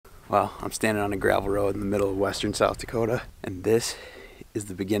Well, I'm standing on a gravel road in the middle of western South Dakota, and this is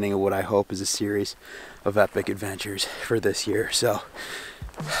the beginning of what I hope is a series of epic adventures for this year. So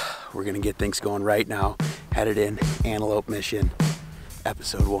we're gonna get things going right now. Headed in, Antelope mission,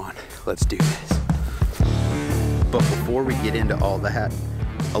 episode 1. Let's do this. But before we get into all that,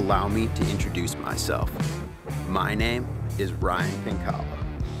 allow me to introduce myself. My name is Ryan Pincala.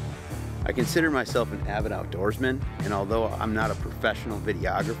 I consider myself an avid outdoorsman, and although I'm not a professional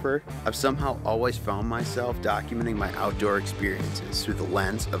videographer, I've somehow always found myself documenting my outdoor experiences through the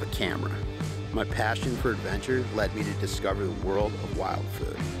lens of a camera. My passion for adventure led me to discover the world of wild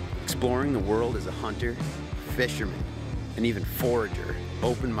food. Exploring the world as a hunter, fisherman, and even forager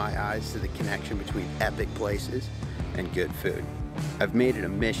opened my eyes to the connection between epic places and good food. I've made it a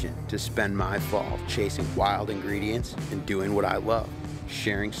mission to spend my fall chasing wild ingredients and doing what I love.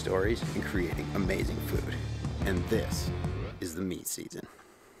 Sharing stories and creating amazing food. And this is the meat season.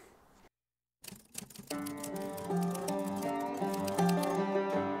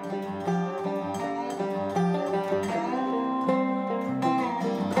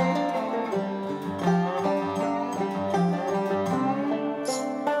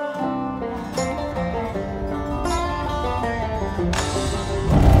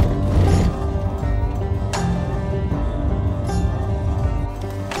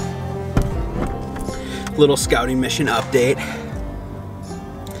 Little scouting mission update.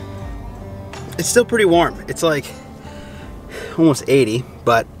 It's still pretty warm. It's like almost 80,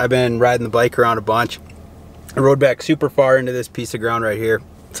 but I've been riding the bike around a bunch. I rode back super far into this piece of ground right here.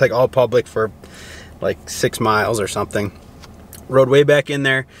 It's like all public for like 6 miles or something. Rode way back in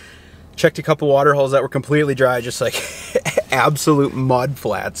there, checked a couple water holes that were completely dry, just like absolute mud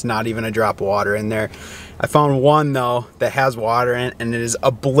flats, not even a drop of water in there. I found one though that has water in it, and it is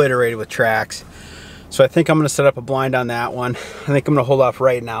obliterated with tracks. So I think I'm gonna set up a blind on that one. I think I'm gonna hold off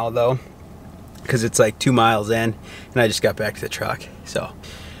right now though, because it's like 2 miles in and I just got back to the truck. So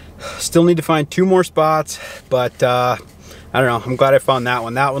still need to find 2 more spots, but I don't know, I'm glad I found that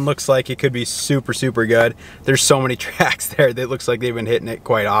one. That one looks like it could be super, super good. There's so many tracks there that looks like they've been hitting it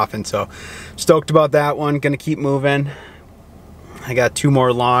quite often. So stoked about that one, gonna keep moving. I got 2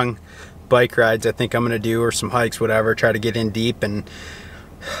 more long bike rides I think I'm gonna do, or some hikes, whatever, try to get in deep. And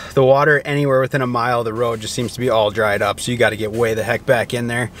the water anywhere within a mile of the road just seems to be all dried up, so you got to get way the heck back in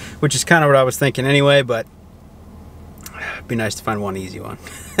there, which is kind of what I was thinking anyway, but it'd be nice to find one easy one.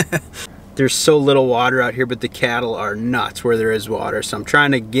 There's so little water out here, but the cattle are nuts where there is water, so I'm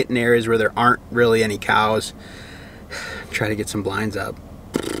trying to get in areas where there aren't really any cows. Try to get some blinds up.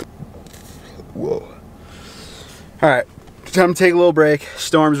 Whoa. All right, time to take a little break.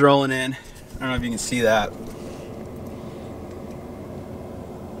 Storm's rolling in. I don't know if you can see that.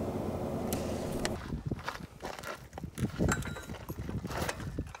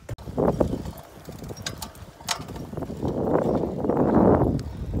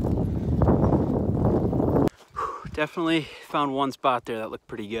 Definitely found one spot there that looked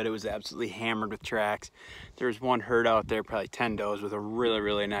pretty good. It was absolutely hammered with tracks. There's one herd out there, probably 10 does with a really,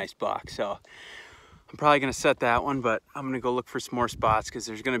 really nice buck. So I'm probably gonna set that one, but I'm gonna go look for some more spots because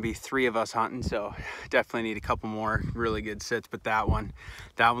there's gonna be 3 of us hunting. So definitely need a couple more really good sits, but that one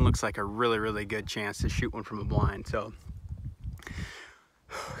looks like a really, really good chance to shoot one from a blind. So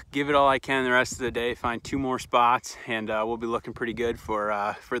give it all I can the rest of the day, find 2 more spots, and we'll be looking pretty good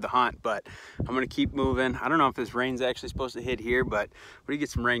for the hunt. But I'm gonna keep moving. I don't know if this rain's actually supposed to hit here, but we did get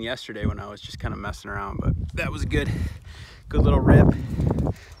some rain yesterday when I was just kind of messing around. But that was a good little rip.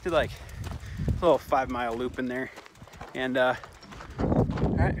 Did like a little 5-mile loop in there, and all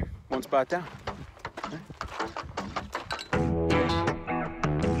right, 1 spot down. All right.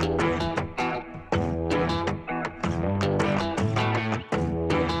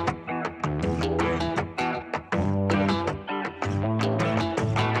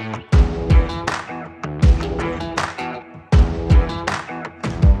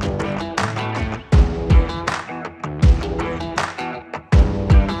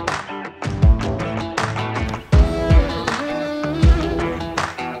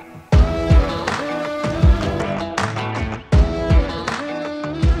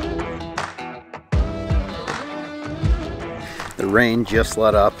 The rain just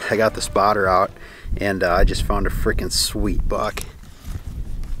let up. I got the spotter out, and I just found a freaking sweet buck.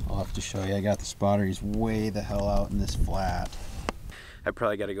 I'll have to show you. I got the spotter. He's way the hell out in this flat. I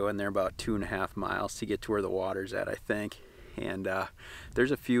probably got to go in there about 2.5 miles to get to where the water's at, I think. And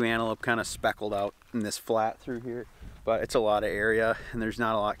there's a few antelope kind of speckled out in this flat through here, but it's a lot of area and there's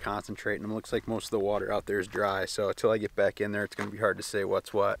not a lot concentrating. It looks like most of the water out there is dry, so until I get back in there, it's going to be hard to say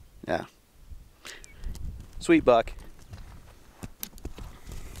what's what. Yeah. Sweet buck.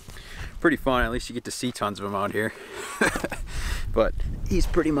 pretty fun. At least you get to see tons of them out here. But he's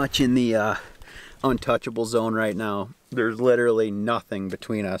pretty much in the untouchable zone right now. There's literally nothing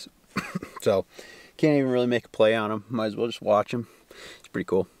between us. So can't even really make a play on him. Might as well just watch him. It's pretty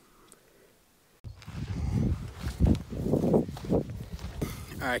cool.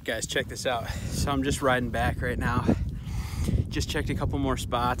 Alright guys, check this out. So I'm just riding back right now. Just checked a couple more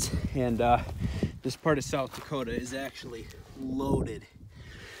spots, and this part of South Dakota is actually loaded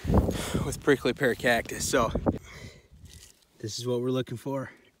with prickly pear cactus. So this is what we're looking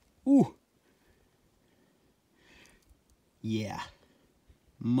for. Ooh. Yeah.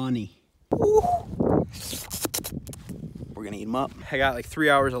 Money. Ooh. We're gonna eat them up. I got like 3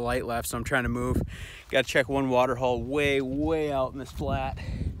 hours of light left, so I'm trying to move. Got to check one water hole way out in this flat,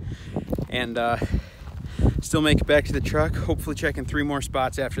 and still make it back to the truck. Hopefully checking 3 more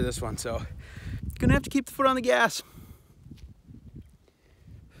spots after this one. So gonna have to keep the foot on the gas.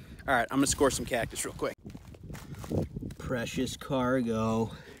 All right, I'm gonna score some cactus real quick. Precious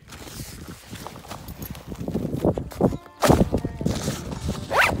cargo.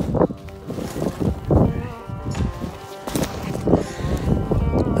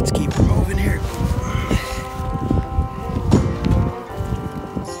 Let's keep moving here.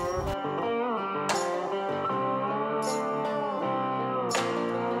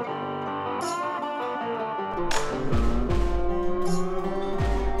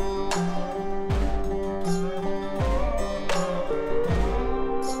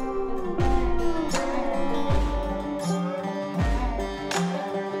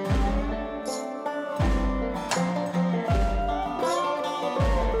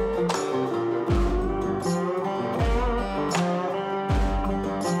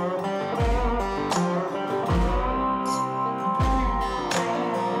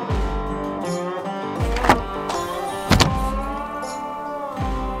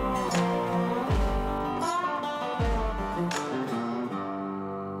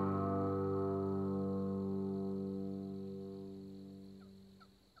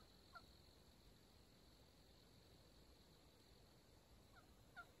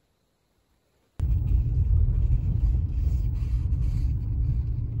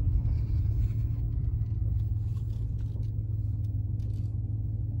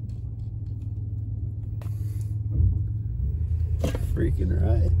 Freaking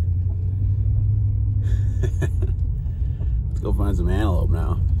right. Let's go find some antelope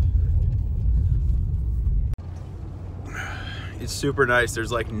now. It's super nice.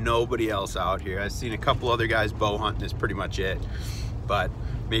 There's like nobody else out here. I've seen a couple other guys bow hunting, is pretty much it. But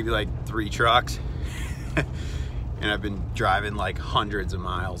maybe like 3 trucks. And I've been driving like hundreds of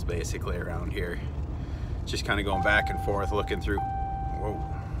miles basically around here. Just kind of going back and forth looking through. Whoa.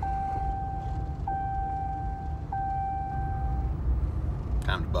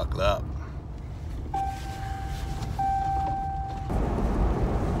 Time to buckle up.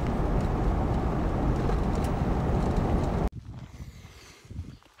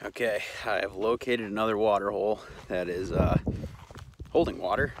 Okay, I have located another water hole that is holding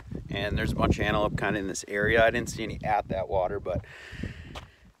water, and there's a bunch of antelope kind of in this area. I didn't see any at that water, but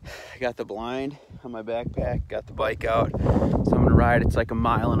I got the blind on my backpack, got the bike out, so I'm gonna ride. It's like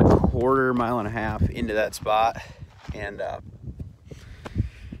 1.25 miles into that spot, and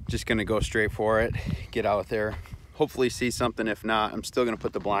just gonna go straight for it, get out there, hopefully see something. If not, I'm still gonna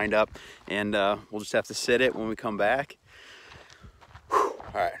put the blind up, and we'll just have to sit it when we come back. Whew.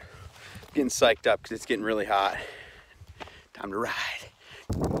 All right, getting psyched up because it's getting really hot. Time to ride.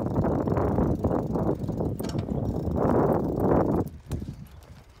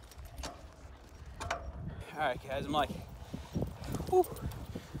 All right, guys, I'm like whew,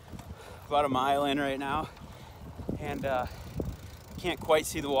 about 1 mile in right now, and can't quite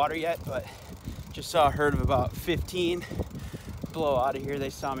see the water yet, but just saw a herd of about 15 blow out of here.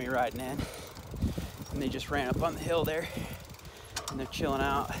 They saw me riding in, and they just ran up on the hill there, and they're chilling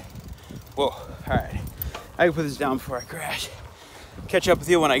out. Whoa, all right. I can put this down before I crash. Catch up with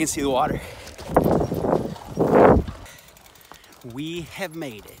you when I can see the water. We have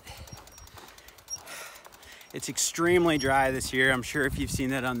made it. It's extremely dry this year. I'm sure if you've seen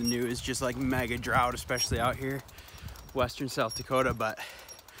that on the news, just like mega drought, especially out here, western South Dakota. But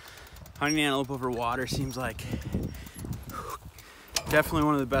hunting antelope over water seems like definitely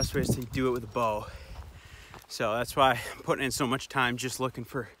one of the best ways to do it with a bow. So that's why I'm putting in so much time just looking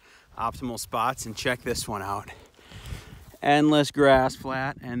for optimal spots. And check this one out. Endless grass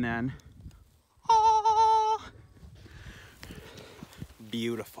flat, and then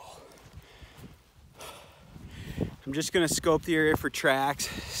beautiful. I'm just gonna scope the area for tracks,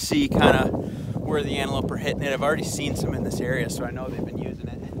 see kind of where the antelope are hitting it. I've already seen some in this area, so I know they've been using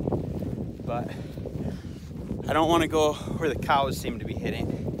it. but I don't want to go where the cows seem to be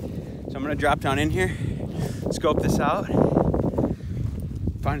hitting. So I'm gonna drop down in here, scope this out,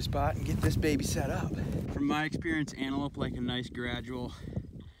 find a spot and get this baby set up. From my experience, antelope like a nice gradual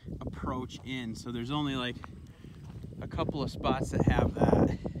approach in. So there's only like a couple of spots that have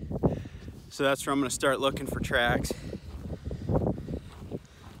that. So that's where I'm gonna start looking for tracks.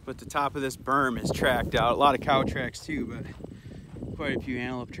 But the top of this berm is tracked out. A lot of cow tracks too, but quite a few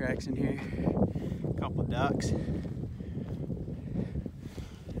antelope tracks in here. A couple of ducks.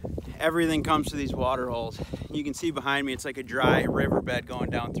 Everything comes to these water holes. You can see behind me, it's like a dry riverbed going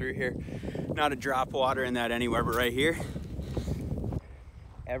down through here. Not a drop of water in that anywhere, but right here,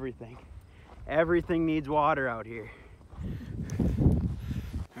 everything needs water out here.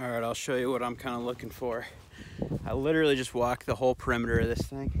 All right, I'll show you what I'm kind of looking for. I literally just walked the whole perimeter of this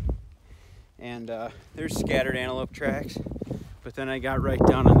thing, and there's scattered antelope tracks, but then I got right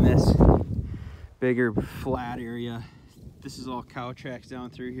down on this bigger flat area. This is all cow tracks down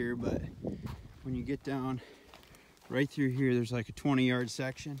through here, but when you get down right through here, there's like a 20-yard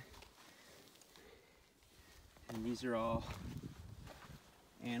section. And these are all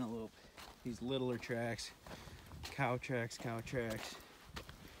antelope. These littler tracks, cow tracks, cow tracks.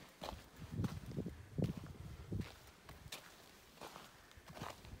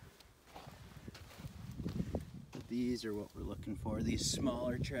 But these are what we're looking for. These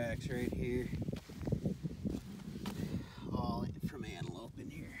smaller tracks right here. All from antelope in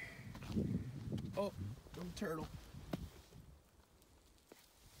here. Oh, little turtle.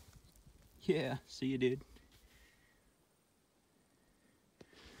 Yeah, see you, dude.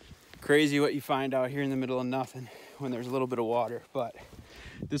 Crazy what you find out here in the middle of nothing when there's a little bit of water, but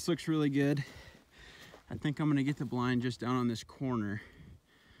this looks really good. I think I'm gonna get the blind just down on this corner.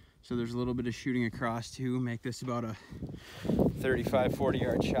 So there's a little bit of shooting across too, make this about a 35,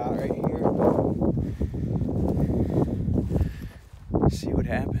 40-yard shot right here. See what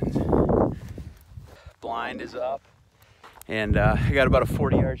happens. Blind is up, and I got about a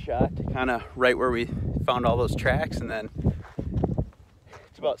 40-yard shot to kind of right where we found all those tracks, and then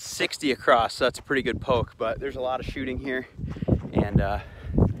it's about 60 across, so that's a pretty good poke, but there's a lot of shooting here, and I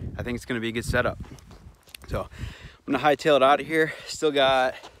think it's gonna be a good setup. So I'm gonna hightail it out of here. Still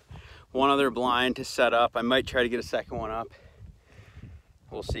got one other blind to set up. I might try to get a second one up.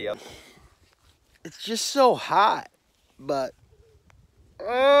 We'll see. It's just so hot, but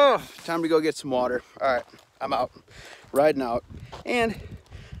oh, time to go get some water. All right, I'm out, riding out. And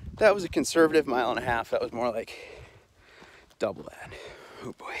that was a conservative 1.5 miles. That was more like double that.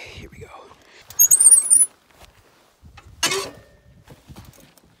 Oh boy, here we go.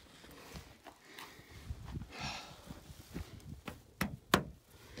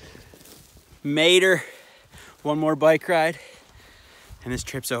 Made her. One more bike ride and this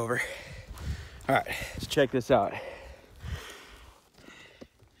trip's over. All right, let's check this out.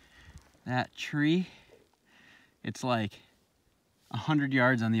 That tree, it's like 100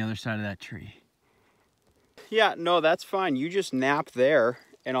 yards on the other side of that tree. Yeah, no, that's fine. You just nap there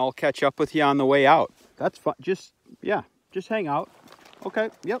and I'll catch up with you on the way out. That's fine. Just, yeah, just hang out. Okay,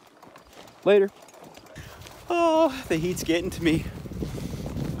 yep. Later. Oh, the heat's getting to me.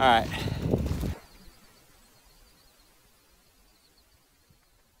 All right.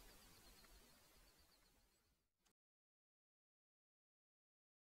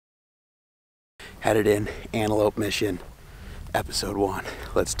 Headed in, Antelope Mission, episode 1.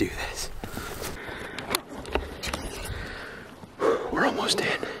 Let's do this. We're almost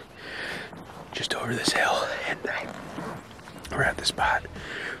in. Just over this hill, and we're at the spot.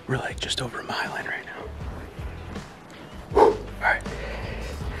 We're like just over a mile in right now. All right.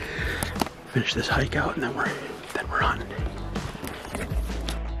 Finish this hike out, and then we're on.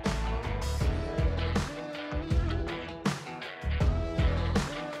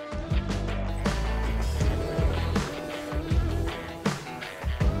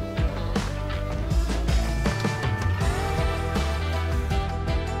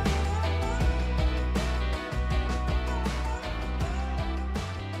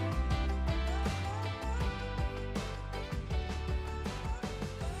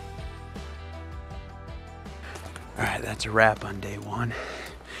 All right, that's a wrap on day 1.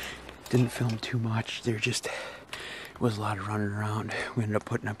 Didn't film too much. There was a lot of running around. We ended up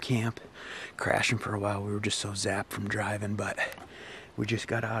putting up camp, crashing for a while. We were just so zapped from driving, but we just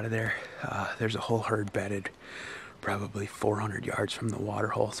got out of there. There's a whole herd bedded probably 400 yards from the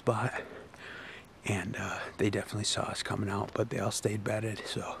waterhole spot. And they definitely saw us coming out, but they all stayed bedded,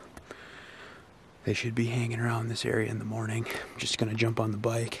 so they should be hanging around this area in the morning. I'm just gonna jump on the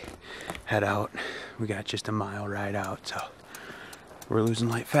bike, head out. We got just a mile ride out, so we're losing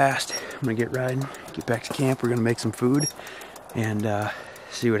light fast. I'm gonna get riding, get back to camp. We're gonna make some food and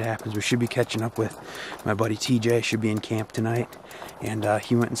see what happens. We should be catching up with my buddy TJ. Should be in camp tonight, and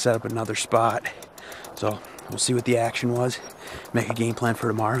he went and set up another spot. So we'll see what the action was, make a game plan for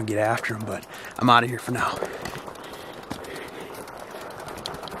tomorrow and get after him. But I'm out of here for now.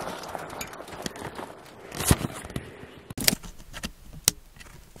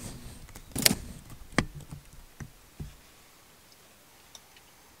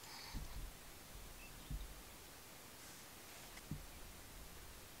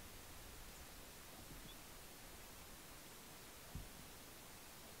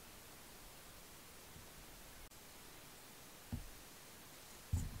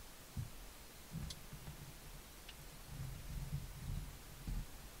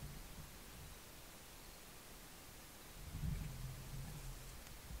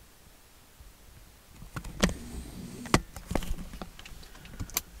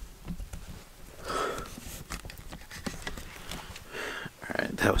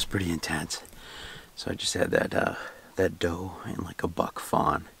 That was pretty intense. So I just had that doe and like a buck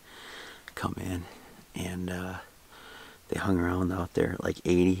fawn come in, and they hung around out there at like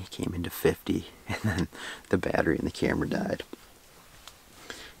 80, came into 50, and then the battery in the camera died.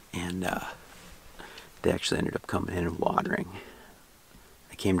 And they actually ended up coming in and watering.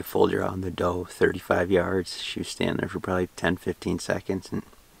 I came to full draw on the doe, 35 yards. She was standing there for probably 10-15 seconds, and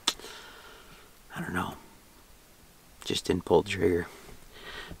I don't know, just didn't pull the trigger.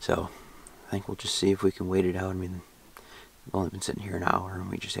 So I think we'll just see if we can wait it out. I mean, we've only been sitting here an hour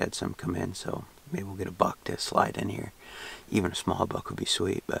and we just had some come in, so maybe we'll get a buck to slide in here. Even a small buck would be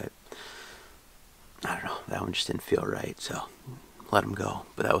sweet, but I don't know, that one just didn't feel right, so let them go.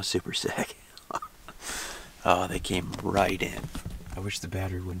 But that was super sick. Oh, they came right in. I wish the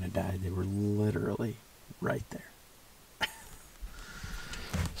battery wouldn't have died. They were literally right there.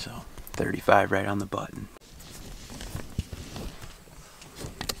 So 35 right on the button.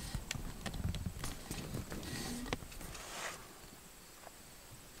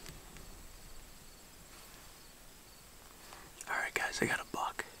 I got a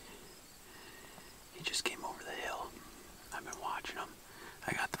buck. He just came over the hill. I've been watching him.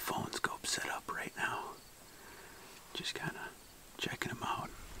 I got the phone scope set up right now. Just kind of checking him out.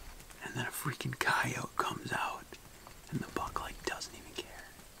 And then a freaking coyote comes out. And the buck like doesn't even care.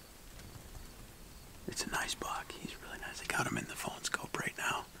 It's a nice buck. He's really nice. I got him in the phone scope right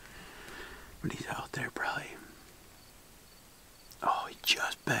now. But he's out there probably. Oh, he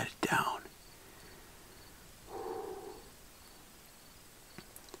just bedded down.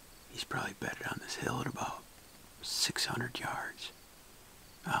 He's probably bedded on this hill at about 600 yards.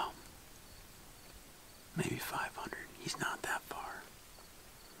 Oh, maybe 500. He's not that far.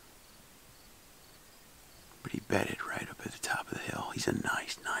 But he bedded right up at the top of the hill. He's a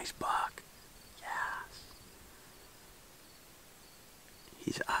nice buck. Yes.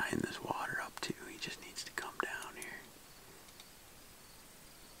 He's eyeing this water up too. He just needs to come down here.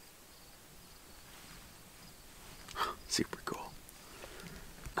 Super cool.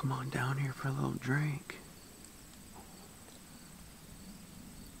 Come on down here for a little drink.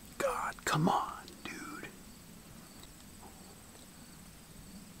 God, come on, dude.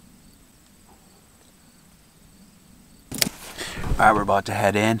 Alright, we're about to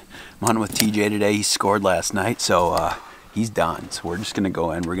head in. I'm hunting with TJ today. He scored last night, so he's done. So we're just going to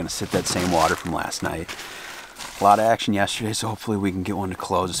go in. We're going to sit that same water from last night. A lot of action yesterday, so hopefully we can get one to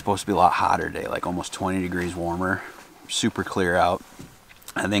close. It's supposed to be a lot hotter today, like almost 20 degrees warmer. Super clear out.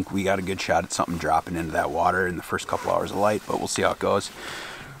 I think we got a good shot at something dropping into that water in the first couple hours of light, but we'll see how it goes.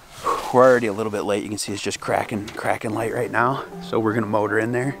 We're already a little bit late. You can see it's just cracking light right now. So we're gonna motor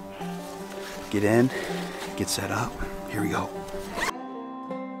in there, get in, get set up. Here we go.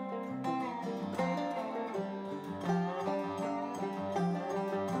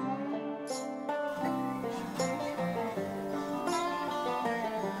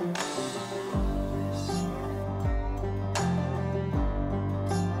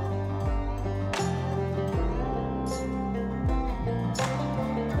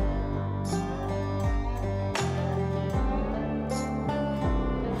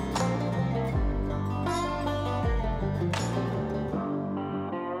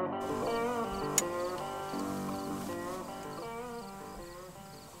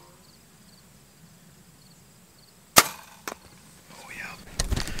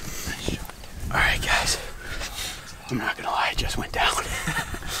 I'm not gonna lie, it just went down.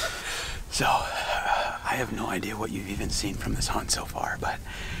 So, I have no idea what you've even seen from this hunt so far, but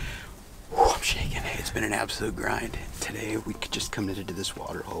I'm shaking. It's been an absolute grind. Today, we just committed to this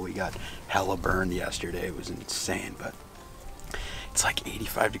water hole. We got hella burned yesterday. It was insane, but It's like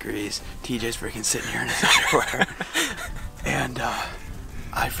 85 degrees. TJ's freaking sitting here in his underwear. And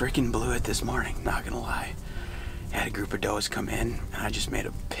I freaking blew it this morning, not gonna lie. Had a group of does come in, and I just made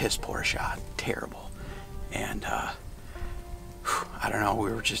a piss poor shot. Terrible. And I don't know,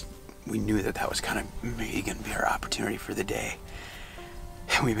 we knew that was kind of maybe gonna be our opportunity for the day.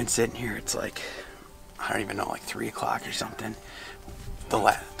 And we've been sitting here, it's like, I don't even know, like 3 o'clock or something.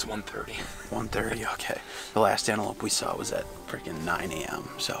 It's 1:30. 1:30, okay. The last antelope we saw was at freaking 9 a.m.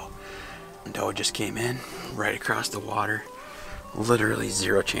 So, doe just came in, right across the water. Literally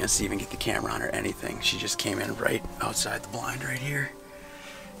zero chance to even get the camera on or anything. She just came in right outside the blind right here.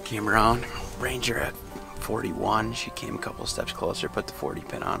 Came around, ranger at 41. She came a couple of steps closer, put the 40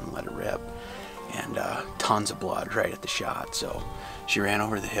 pin on and let it rip. And tons of blood right at the shot. So she ran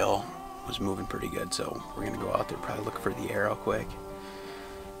over the hill, was moving pretty good. So we're gonna go out there, probably look for the arrow quick.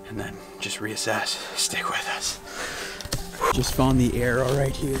 And then just reassess, stick with us. Just found the arrow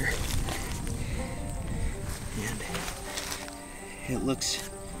right here. And it looks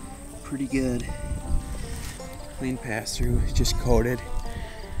pretty good. Clean pass through, just coated.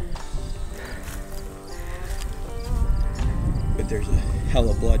 But there's a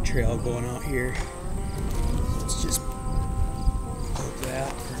hella blood trail going out here. Let's just poke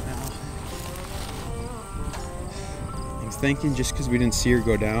that for now. I'm thinking just because we didn't see her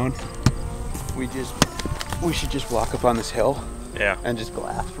go down, we should just walk up on this hill. Yeah. And just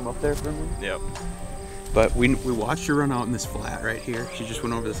glass from up there for a minute. Yep. But we watched her run out in this flat right here. She just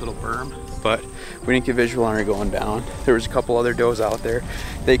went over this little berm, but we didn't get visual on her going down. There was a couple other does out there.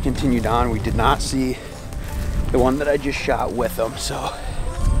 They continued on. We did not see the one that I just shot with them, so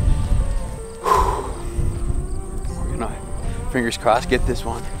we're gonna, fingers crossed, get this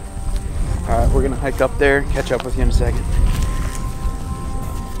one. All right, we're gonna hike up there and catch up with you in a second.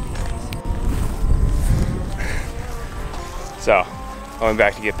 So, going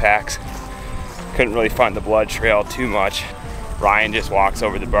back to get packs. Couldn't really find the blood trail too much. Ryan just walks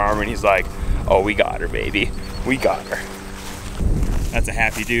over the berm and he's like, oh, we got her, baby. We got her. That's a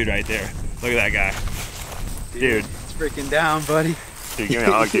happy dude right there. Look at that guy. Dude. It's freaking down, buddy. Dude, give me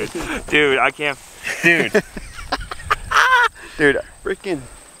a hug, dude. Dude, I can't. Dude. Dude, freaking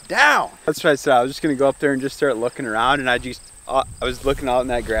down. That's what I said. I was just gonna go up there and just start looking around, and I was looking out in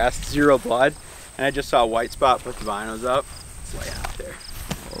that grass, zero blood, and I just saw a white spot, put the binos up. It's laying out there.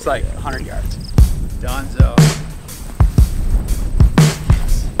 It's like 100 yards. Donzo.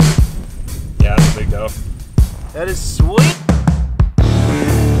 Yeah, that's a big doe. That is sweet.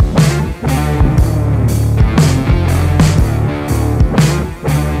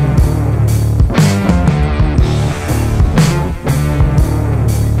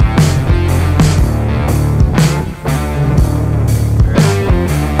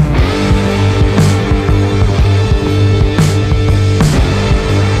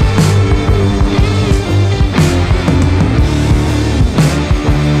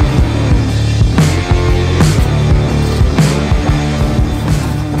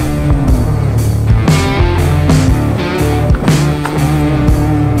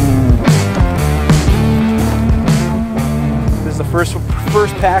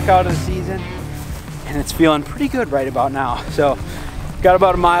 First pack out of the season, and it's feeling pretty good right about now. So got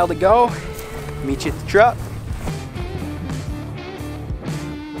about a mile to go. Meet you at the truck.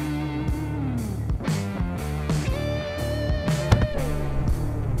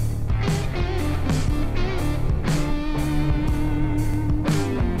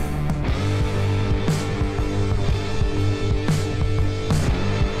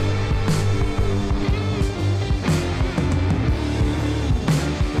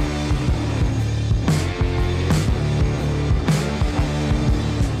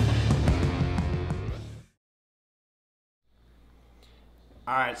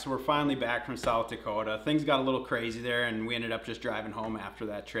 All right, so we're finally back from South Dakota. Things got a little crazy there, and we ended up just driving home after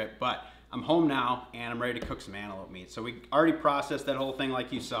that trip. But I'm home now, and I'm ready to cook some antelope meat. So we already processed that whole thing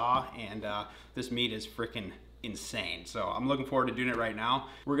like you saw, and this meat is freaking insane. So I'm looking forward to doing it right now.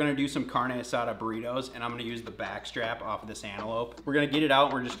 We're gonna do some Carne Asada burritos, and I'm gonna use the back strap off of this antelope. We're gonna get it out,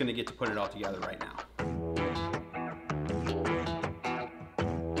 and we're just gonna get to put it all together right now.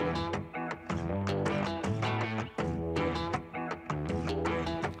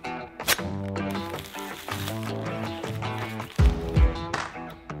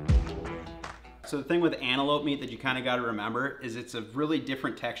 So the thing with antelope meat that you kind of got to remember is it's a really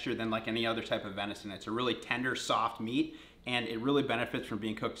different texture than like any other type of venison. It's a really tender, soft meat, and it really benefits from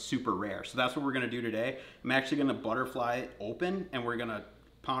being cooked super rare. So that's what we're gonna do today. I'm actually gonna butterfly it open, and we're gonna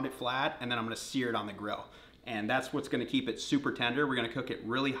pound it flat, and then I'm gonna sear it on the grill. And that's what's gonna keep it super tender. We're gonna cook it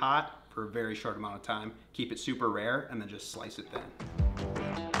really hot for a very short amount of time. Keep it super rare and then just slice it thin.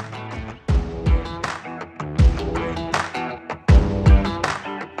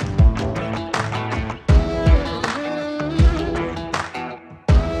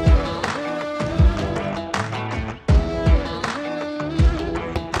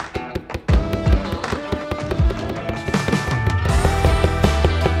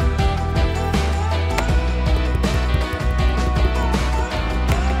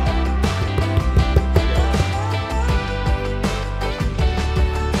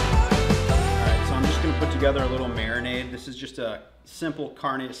 Together a little marinade. This is just a simple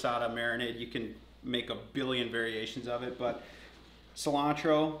carne asada marinade. You can make a billion variations of it, but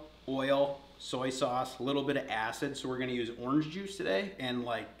cilantro, oil, soy sauce, a little bit of acid. So we're gonna use orange juice today, and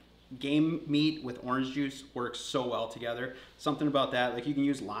like game meat with orange juice works so well together. Something about that, like you can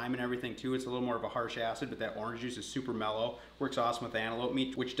use lime and everything too. It's a little more of a harsh acid, but that orange juice is super mellow. Works awesome with antelope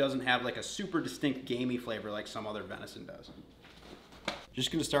meat, which doesn't have like a super distinct gamey flavor like some other venison does. Just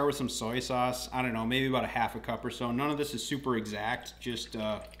gonna start with some soy sauce. I don't know, maybe about a half a cup or so. None of this is super exact. Just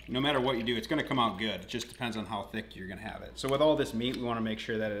no matter what you do, it's gonna come out good. It just depends on how thick you're gonna have it. So with all this meat, we wanna make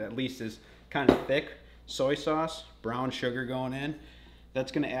sure that it at least is kind of thick. Soy sauce, brown sugar going in.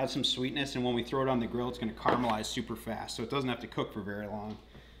 That's gonna add some sweetness, and when we throw it on the grill, it's gonna caramelize super fast, so it doesn't have to cook for very long.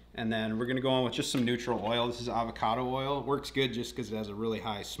 And then we're gonna go in with just some neutral oil. This is avocado oil. Works good just because it has a really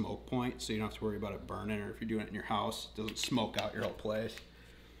high smoke point, so you don't have to worry about it burning, or if you're doing it in your house, it doesn't smoke out your whole place.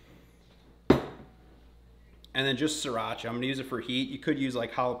 And then just sriracha. I'm gonna use it for heat. You could use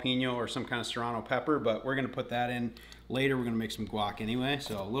like jalapeno or some kind of serrano pepper, but we're gonna put that in later. We're gonna make some guac anyway.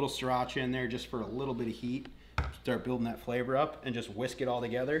 So a little sriracha in there just for a little bit of heat. Start building that flavor up and just whisk it all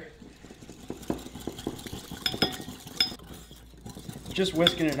together. Just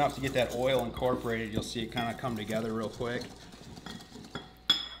whisking it enough to get that oil incorporated, you'll see it kind of come together real quick.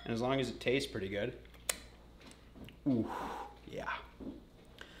 And as long as it tastes pretty good. Ooh, yeah.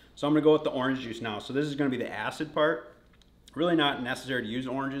 So I'm gonna go with the orange juice now. So this is gonna be the acid part. Really not necessary to use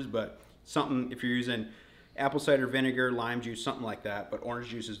oranges, but something if you're using apple cider vinegar, lime juice, something like that. But orange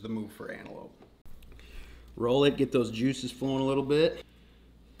juice is the move for antelope. Roll it, get those juices flowing a little bit.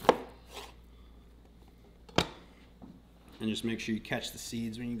 And just make sure you catch the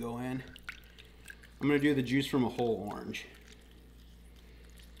seeds when you go in. I'm gonna do the juice from a whole orange.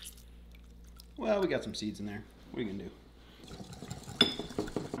 Well, we got some seeds in there. What are you gonna do?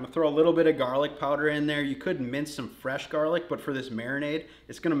 I'm gonna throw a little bit of garlic powder in there. You could mince some fresh garlic, but for this marinade,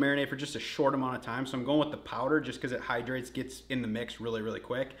 it's gonna marinate for just a short amount of time. So I'm going with the powder just because it hydrates, gets in the mix really, really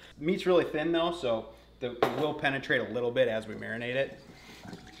quick. The meat's really thin though, so it will penetrate a little bit as we marinate it.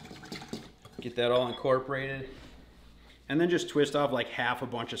 Get that all incorporated. And then just twist off like half a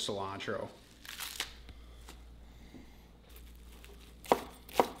bunch of cilantro.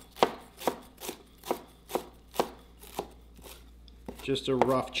 Just a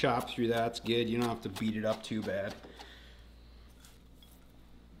rough chop through that's good. You don't have to beat it up too bad.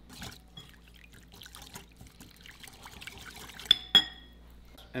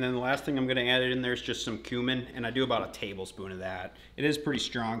 And then the last thing I'm gonna add in there is just some cumin, and I do about a tablespoon of that. It is pretty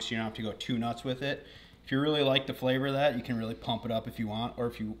strong, so you don't have to go too nuts with it. If you really like the flavor of that, you can really pump it up if you want, or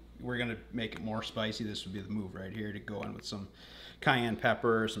if you were gonna make it more spicy, this would be the move right here to go in with some cayenne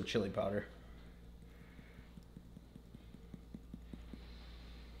pepper or some chili powder.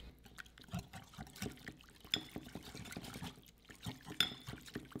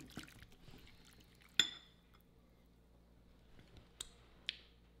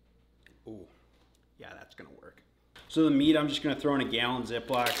 Ooh, yeah, that's gonna work. So the meat, I'm just gonna throw in a gallon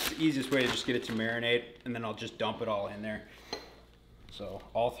Ziploc. It's the easiest way to just get it to marinate, and then I'll just dump it all in there. So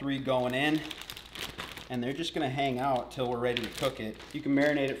all three going in, and they're just gonna hang out till we're ready to cook it. You can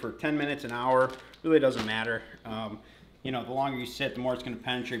marinate it for 10 minutes, an hour, really doesn't matter. You know, the longer you sit, the more it's gonna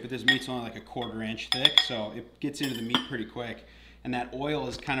penetrate, but this meat's only like a 1/4 inch thick, so it gets into the meat pretty quick. And that oil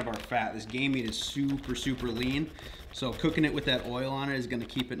is kind of our fat. This game meat is super, super lean. So cooking it with that oil on it is gonna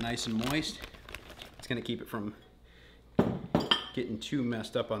keep it nice and moist. It's gonna keep it from getting too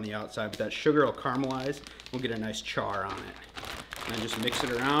messed up on the outside, but that sugar will caramelize. We'll get a nice char on it. And then just mix it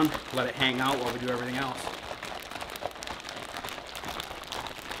around, let it hang out while we do everything else.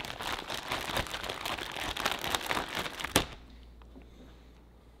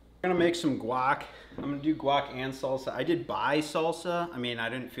 We're gonna make some guac. I'm gonna do guac and salsa. I did buy salsa. I mean, I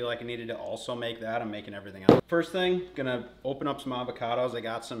didn't feel like I needed to also make that. I'm making everything else. First thing, gonna open up some avocados. I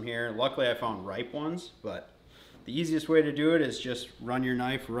got some here. Luckily, I found ripe ones, but the easiest way to do it is just run your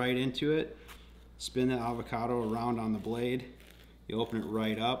knife right into it, spin the avocado around on the blade. You open it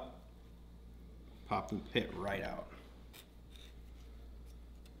right up, pop the pit right out.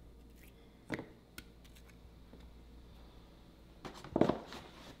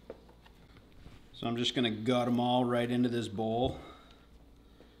 So I'm just gonna gut them all right into this bowl.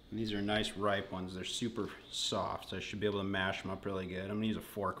 And these are nice ripe ones. They're super soft, so I should be able to mash them up really good. I'm gonna use a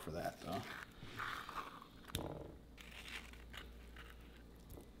fork for that though.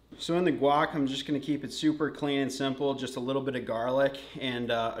 So in the guac, I'm just gonna keep it super clean and simple. Just a little bit of garlic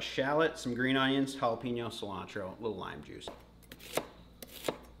and a shallot, some green onions, jalapeno, cilantro, a little lime juice.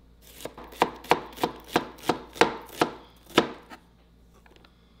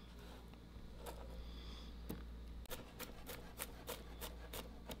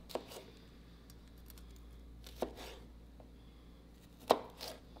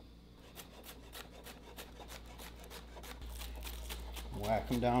 Whack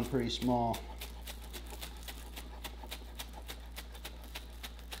them down pretty small.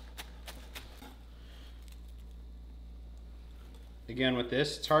 Again, with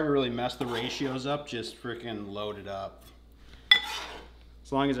this, it's hard to really mess the ratios up, just freaking load it up.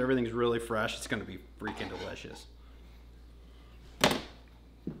 As long as everything's really fresh, it's gonna be freaking delicious.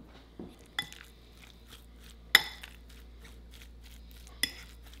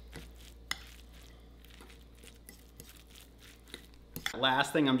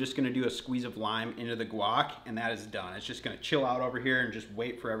 Last thing, I'm just gonna do a squeeze of lime into the guac, and that is done. It's just gonna chill out over here and just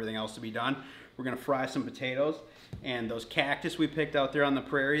wait for everything else to be done. We're gonna fry some potatoes, and those cactus we picked out there on the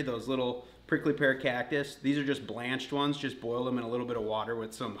prairie, those little prickly pear cactus, these are just blanched ones. Just boil them in a little bit of water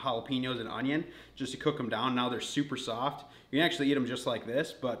with some jalapenos and onion, just to cook them down. Now they're super soft. You can actually eat them just like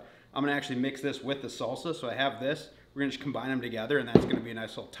this, but I'm gonna actually mix this with the salsa, so I have this. We're gonna just combine them together, and that's gonna be a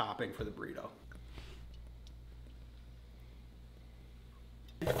nice little topping for the burrito.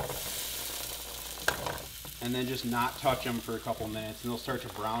 And then just not touch them for a couple minutes, and they'll start to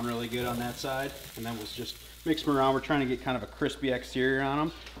brown really good on that side. And then we'll just mix them around. We're trying to get kind of a crispy exterior on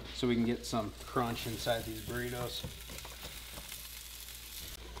them so we can get some crunch inside these burritos.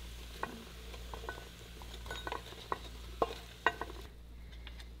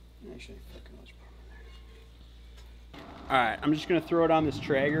 Actually, all right, I'm just gonna throw it on this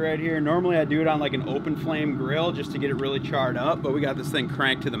Traeger right here. Normally I do it on like an open flame grill just to get it really charred up, but we got this thing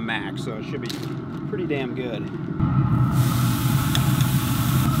cranked to the max, so it should be pretty damn good.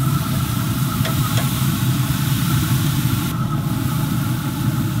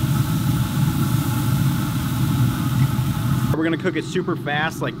 We're gonna cook it super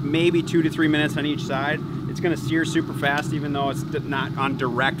fast, like maybe 2 to 3 minutes on each side. It's gonna sear super fast even though it's not on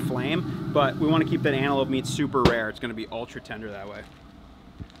direct flame, but we wanna keep that antelope meat super rare. It's gonna be ultra tender that way.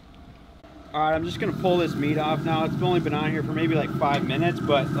 All right, I'm just gonna pull this meat off now. It's only been on here for maybe like 5 minutes,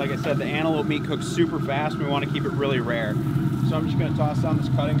 but like I said, the antelope meat cooks super fast. We wanna keep it really rare. So I'm just gonna toss down this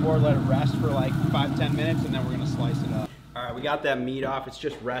cutting board, let it rest for like 5-10 minutes, and then we're gonna slice it up. All right, we got that meat off. It's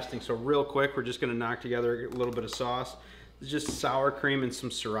just resting, so real quick, we're just gonna knock together a little bit of sauce. It's just sour cream and some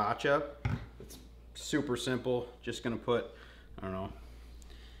sriracha. It's super simple. Just gonna put, I don't know,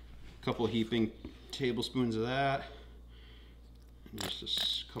 a couple heaping tablespoons of that. And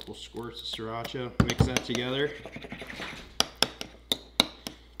just a couple squirts of sriracha. Mix that together.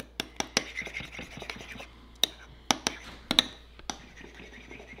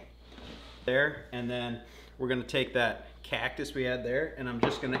 There, and then we're gonna take that cactus we had there, and I'm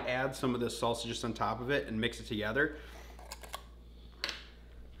just gonna add some of this salsa just on top of it and mix it together.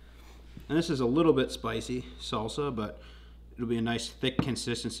 And this is a little bit spicy salsa, but it'll be a nice thick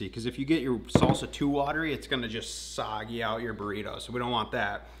consistency, because if you get your salsa too watery, it's gonna just soggy out your burrito, so we don't want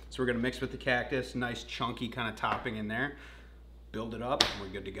that. So we're gonna mix with the cactus, nice chunky kind of topping in there, build it up, and we're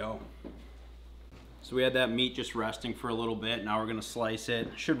good to go. So we had that meat just resting for a little bit. Now we're gonna slice it.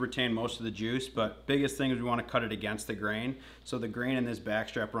 Should retain most of the juice, but biggest thing is we wanna cut it against the grain. So the grain in this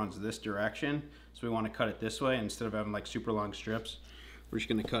backstrap runs this direction, so we wanna cut it this way instead of having like super long strips. We're just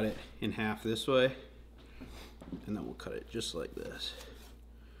gonna cut it in half this way, and then we'll cut it just like this.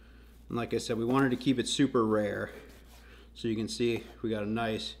 And like I said, we wanted to keep it super rare. So you can see we got a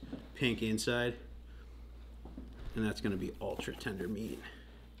nice pink inside, and that's gonna be ultra tender meat.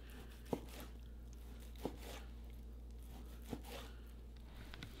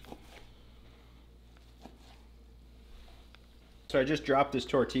 So I just dropped this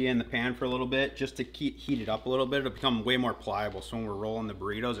tortilla in the pan for a little bit just to heat it up a little bit. It'll become way more pliable, so when we're rolling the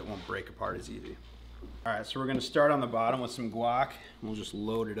burritos, it won't break apart as easy. All right, so we're gonna start on the bottom with some guac. We'll just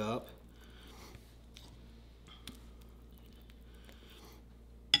load it up.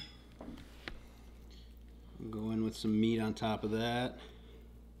 We'll go in with some meat on top of that.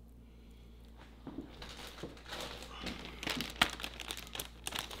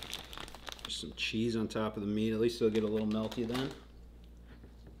 Some cheese on top of the meat, at least it'll get a little melty then.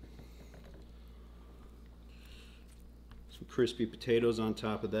 Some crispy potatoes on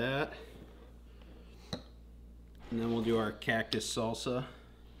top of that. And then we'll do our cactus salsa.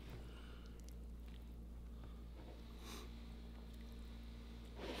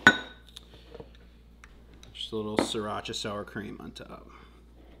 Just a little sriracha sour cream on top.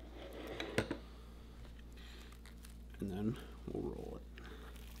 And then we'll roll it.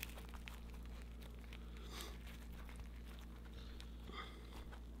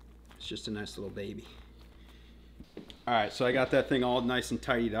 It's just a nice little baby. All right, so I got that thing all nice and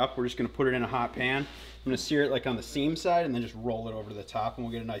tidied up. We're just gonna put it in a hot pan. I'm gonna sear it like on the seam side and then just roll it over to the top, and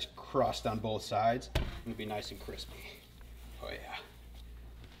we'll get a nice crust on both sides. It'll be nice and crispy. Oh yeah.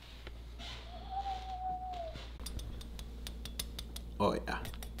 Oh yeah.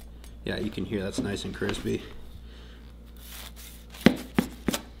 Yeah, you can hear that's nice and crispy.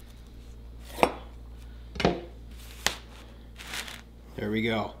 There we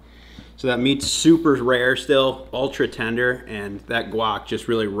go. So that meat's super rare still, ultra tender, and that guac just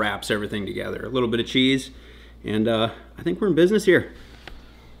really wraps everything together. A little bit of cheese, and I think we're in business here.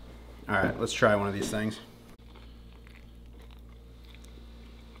 All right, let's try one of these things.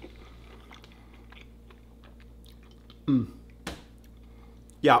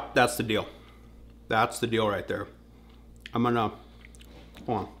 Yeah, that's the deal. That's the deal right there. I'm gonna,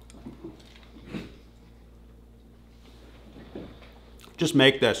 hold on. Just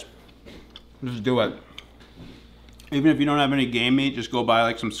make this. Just do it. Even if you don't have any game meat, just go buy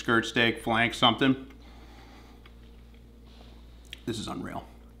like some skirt steak, flank, something. This is unreal.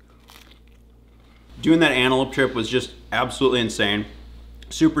 Doing that antelope trip was just absolutely insane.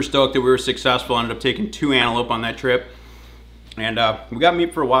 Super stoked that we were successful. Ended up taking 2 antelope on that trip. And we got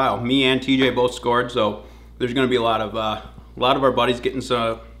meat for a while. Me and TJ both scored, so there's gonna be a lot of our buddies getting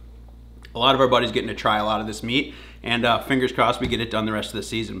to try a lot of this meat. And fingers crossed we get it done the rest of the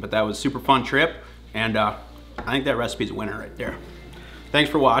season. But that was a super fun trip, and I think that recipe's a winner right there. Thanks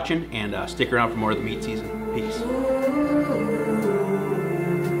for watching, and stick around for more of the meat season. Peace.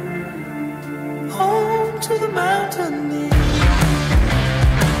 Home to the mountain.